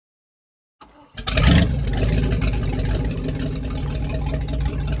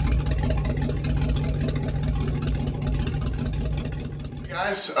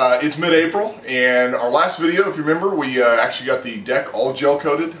Guys, it's mid-April, and our last video, if you remember, we actually got the deck all gel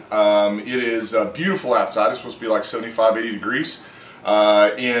coated. It is beautiful outside. It's supposed to be like 75, 80 degrees.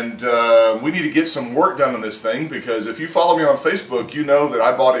 We need to get some work done on this thing, because if you follow me on Facebook, you know that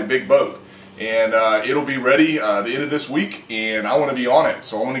I bought a big boat. And it'll be ready the end of this week, and I want to be on it.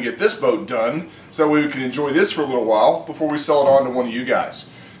 So I want to get this boat done so that we can enjoy this for a little while before we sell it on to one of you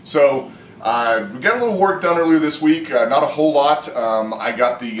guys. So we got a little work done earlier this week, not a whole lot. I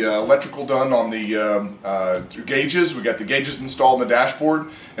got the electrical done on the gauges. We got the gauges installed in the dashboard,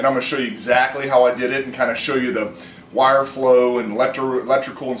 and I'm going to show you exactly how I did it and kind of show you the wire flow and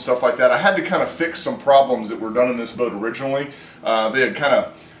electrical and stuff like that. I had to kind of fix some problems that were done in this boat originally. They had kind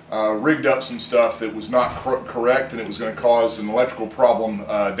of rigged up some stuff that was not correct, and it was going to cause an electrical problem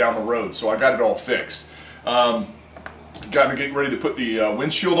down the road. So I got it all fixed. Got to get ready to put the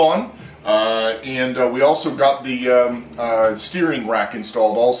windshield on. We also got the steering rack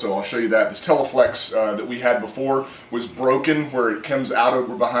installed also. I'll show you that. This Teleflex that we had before was broken where it comes out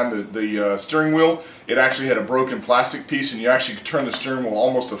over behind the steering wheel. It actually had a broken plastic piece, and you actually could turn the steering wheel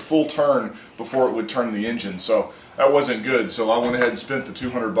almost a full turn before it would turn the engine. So that wasn't good. So I went ahead and spent the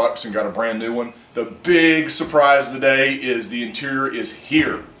 $200 and got a brand new one. The big surprise of the day is the interior is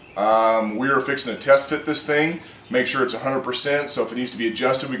here. We are fixing to test fit this thing, make sure it's 100%, so if it needs to be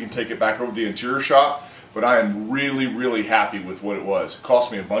adjusted, we can take it back over to the interior shop. But I am really, really happy with what it was. It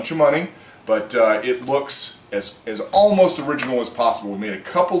cost me a bunch of money, but it looks as almost original as possible. We made a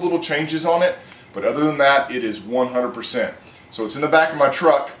couple little changes on it, but other than that, it is 100%. So it's in the back of my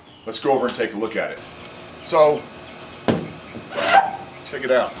truck. Let's go over and take a look at it. So, check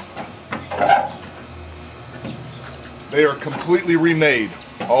it out. They are completely remade.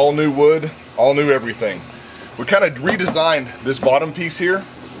 All new wood, all new everything. We kind of redesigned this bottom piece here.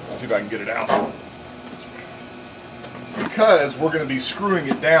 Let's see if I can get it out. Because we're going to be screwing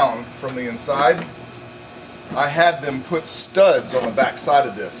it down from the inside, I had them put studs on the back side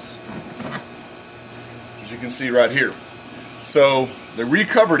of this, as you can see right here. So they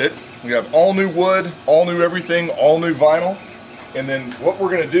recovered it. We have all new wood, all new everything, all new vinyl. And then what we're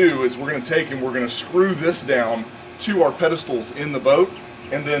going to do is we're going to take and we're going to screw this down to our pedestals in the boat,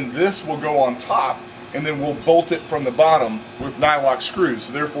 and then this will go on top, and then we'll bolt it from the bottom with nylock screws.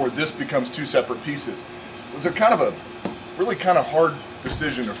 So therefore this becomes two separate pieces. It was really kind of hard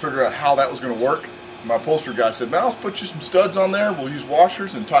decision to figure out how that was going to work. My upholstery guy said, man, I'll put you some studs on there, we'll use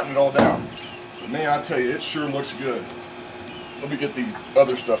washers and tighten it all down. But man, I tell you, it sure looks good. Let me get the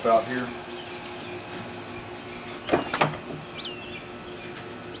other stuff out here.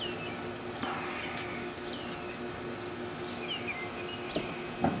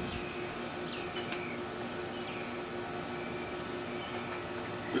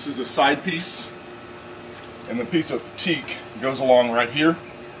 This is a side piece, and the piece of teak goes along right here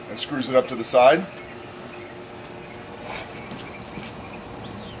and screws it up to the side.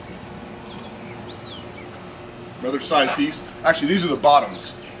 Another side piece. Actually, these are the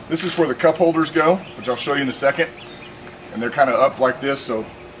bottoms. This is where the cup holders go, which I'll show you in a second. And they're kind of up like this, so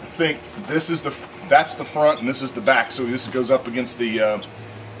I think this is that's the front and this is the back. So this goes up against the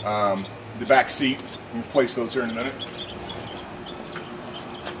back seat. We'll place those here in a minute.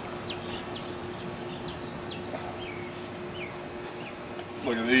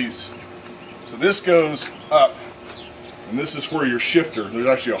 Look at these. So this goes up, and this is where your shifter, there's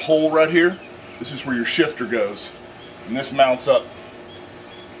actually a hole right here. This is where your shifter goes, and this mounts up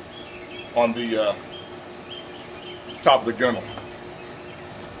on the top of the gunnel.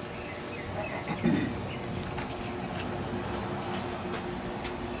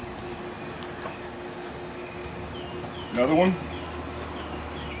 Another one.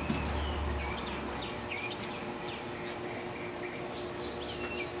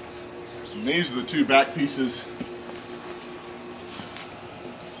 And these are the two back pieces.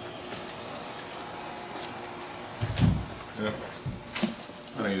 Yep,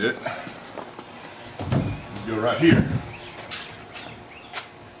 that ain't it. Go right here.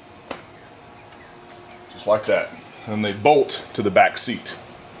 Just like that. And they bolt to the back seat.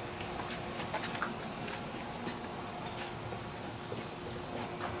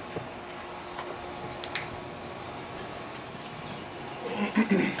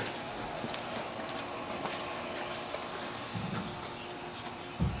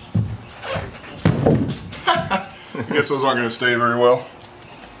 I guess those aren't going to stay very well.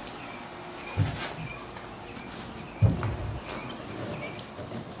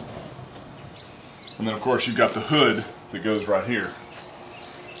 And then of course you've got the hood that goes right here.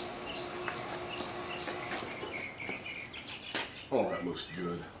 Oh, that looks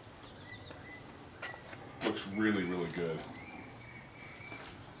good. Looks really, really good.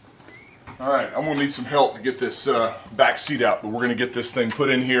 Alright, I'm going to need some help to get this back seat out, but we're going to get this thing put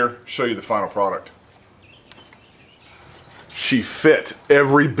in here, show you the final product. She fit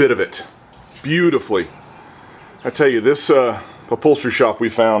every bit of it beautifully. I tell you, this upholstery shop we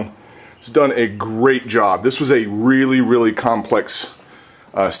found has done a great job. This was a really complex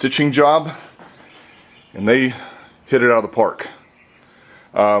stitching job, and they hit it out of the park.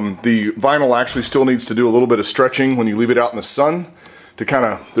 The vinyl actually still needs to do a little bit of stretching when you leave it out in the sun. To kind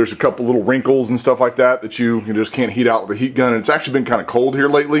of, there's a couple little wrinkles and stuff like that that you just can't heat out with a heat gun. And it's actually been kind of cold here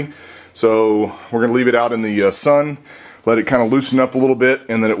lately, so we're going to leave it out in the sun, let it kind of loosen up a little bit,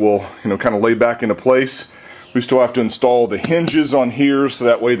 and then it will, kind of lay back into place. We still have to install the hinges on here, so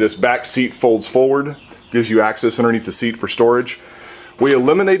that way this back seat folds forward, gives you access underneath the seat for storage. We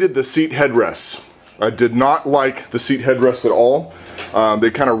eliminated the seat headrests. I did not like the seat headrests at all. They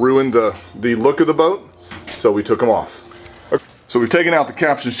kind of ruined the look of the boat, so we took them off. So we've taken out the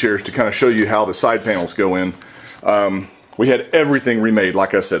captain chairs to kind of show you how the side panels go in. We had everything remade,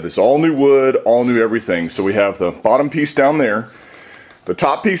 like I said. This is all new wood, all new everything. So we have the bottom piece down there. The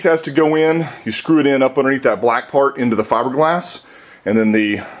top piece has to go in. You screw it in up underneath that black part into the fiberglass. And then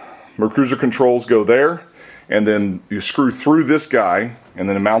the Mercruiser controls go there. And then you screw through this guy and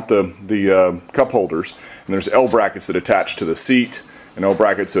then mount the cup holders. And there's L brackets that attach to the seat and L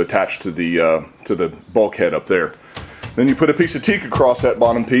brackets that attach to the bulkhead up there. Then you put a piece of teak across that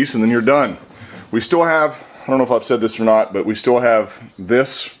bottom piece and then you're done. We still have, I don't know if I've said this or not, but we still have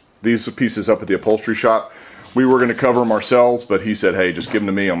these pieces up at the upholstery shop. We were going to cover them ourselves, but he said, hey, just give them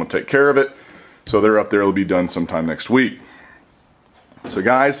to me, I'm going to take care of it. So they're up there, it'll be done sometime next week. So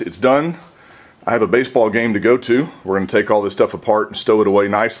guys, it's done. I have a baseball game to go to. We're going to take all this stuff apart and stow it away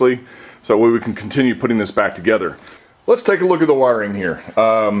nicely, so that way we can continue putting this back together. Let's take a look at the wiring here.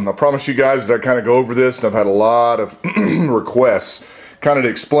 I promised you guys that I'd kind of go over this, and I've had a lot of requests kind of to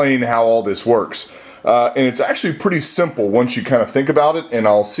explain how all this works. And it's actually pretty simple once you kind of think about it, and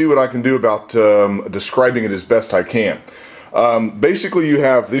I'll see what I can do about describing it as best I can. Basically you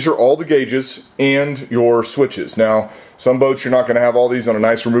have, these are all the gauges and your switches. Now, some boats you're not going to have all these on a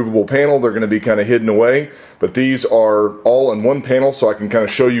nice removable panel. They're going to be kind of hidden away, but these are all in one panel, so I can kind of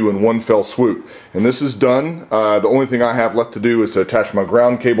show you in one fell swoop. And this is done. The only thing I have left to do is to attach my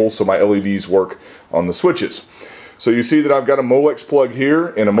ground cable so my LEDs work on the switches. So you see that I've got a Molex plug here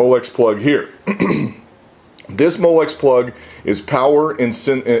and a Molex plug here. This Molex plug is power and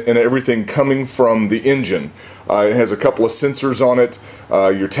everything coming from the engine. It has a couple of sensors on it,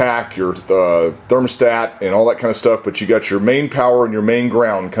 your tach, your thermostat, and all that kind of stuff, but you got your main power and your main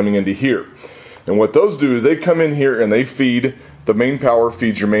ground coming into here. And what those do is they come in here and they feed, the main power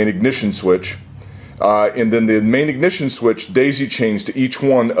feeds your main ignition switch, and then the main ignition switch daisy chains to each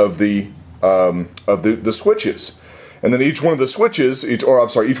one of the switches. And then each one of the switches, each one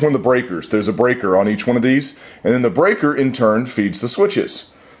of the breakers, there's a breaker on each one of these, and then the breaker in turn feeds the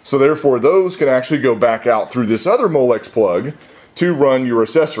switches. So therefore those can actually go back out through this other Molex plug to run your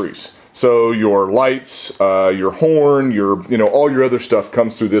accessories. So your lights, your horn, all your other stuff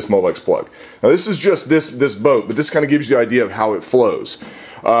comes through this Molex plug. Now this is just this boat, but this kind of gives you the idea of how it flows.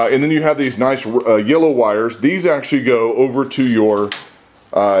 And then you have these nice yellow wires. These actually go over to your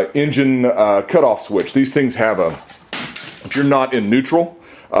engine cutoff switch. These things have if you're not in neutral,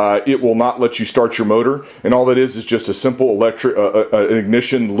 it will not let you start your motor, and all that is just a simple electric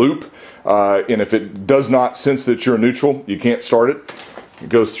ignition loop. And if it does not sense that you're in neutral, you can't start it. It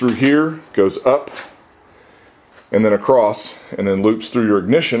goes through here, goes up, and then across, and then loops through your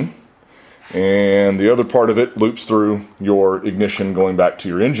ignition, and the other part of it loops through your ignition going back to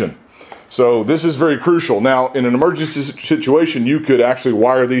your engine. So this is very crucial. Now, in an emergency situation, you could actually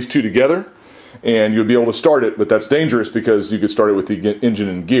wire these two together, and you'll be able to start it, but that's dangerous because you could start it with the engine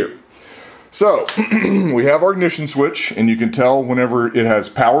and gear. So we have our ignition switch, and you can tell whenever it has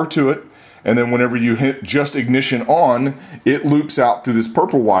power to it, and then whenever you hit just ignition on, it loops out through this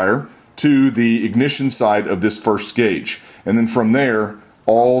purple wire to the ignition side of this first gauge. And then from there,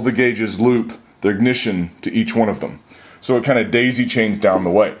 all the gauges loop the ignition to each one of them. So it kind of daisy chains down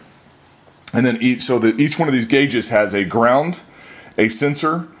the way. And then each one of these gauges has a ground, a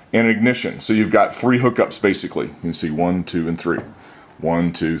sensor, and an ignition. So you've got 3 hookups basically. You can see 1, 2, and 3.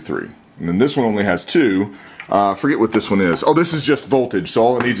 1, 2, 3. And then this one only has 2. Forget what this one is. Oh, this is just voltage. So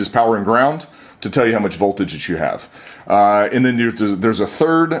all it needs is power and ground to tell you how much voltage that you have. And then there's a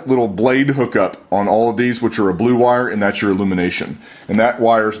third little blade hookup on all of these, which are a blue wire, and that's your illumination. And that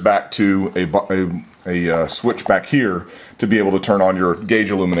wires back to a switch back here to be able to turn on your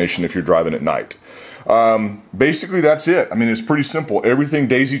gauge illumination if you're driving at night. Basically that's it. I mean, it's pretty simple. Everything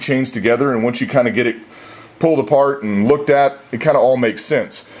daisy chains together, and once you kind of get it pulled apart and looked at, it kind of all makes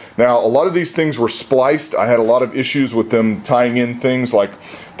sense. Now, a lot of these things were spliced. I had a lot of issues with them tying in things like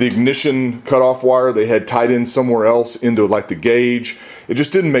the ignition cutoff wire. They had tied in somewhere else into like the gauge. It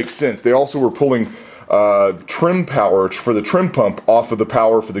just didn't make sense. They also were pulling trim power for the trim pump off of the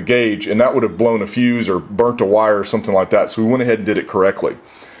power for the gauge, and that would have blown a fuse or burnt a wire or something like that. So we went ahead and did it correctly.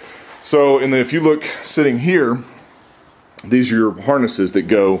 So, and then if you look sitting here, these are your harnesses that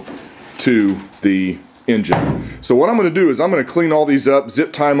go to the engine. So what I'm going to do is I'm going to clean all these up,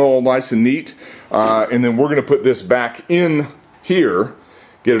 zip tie them all nice and neat, and then we're going to put this back in here,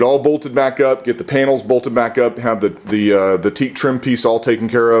 get it all bolted back up, get the panels bolted back up, have the teak trim piece all taken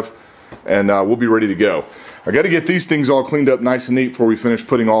care of, and we'll be ready to go. I got to get these things all cleaned up nice and neat before we finish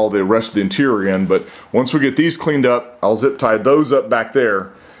putting all the rest of the interior in, but once we get these cleaned up, I'll zip tie those up back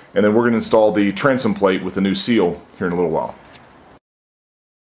there, and then we're going to install the transom plate with the new seal here in a little while.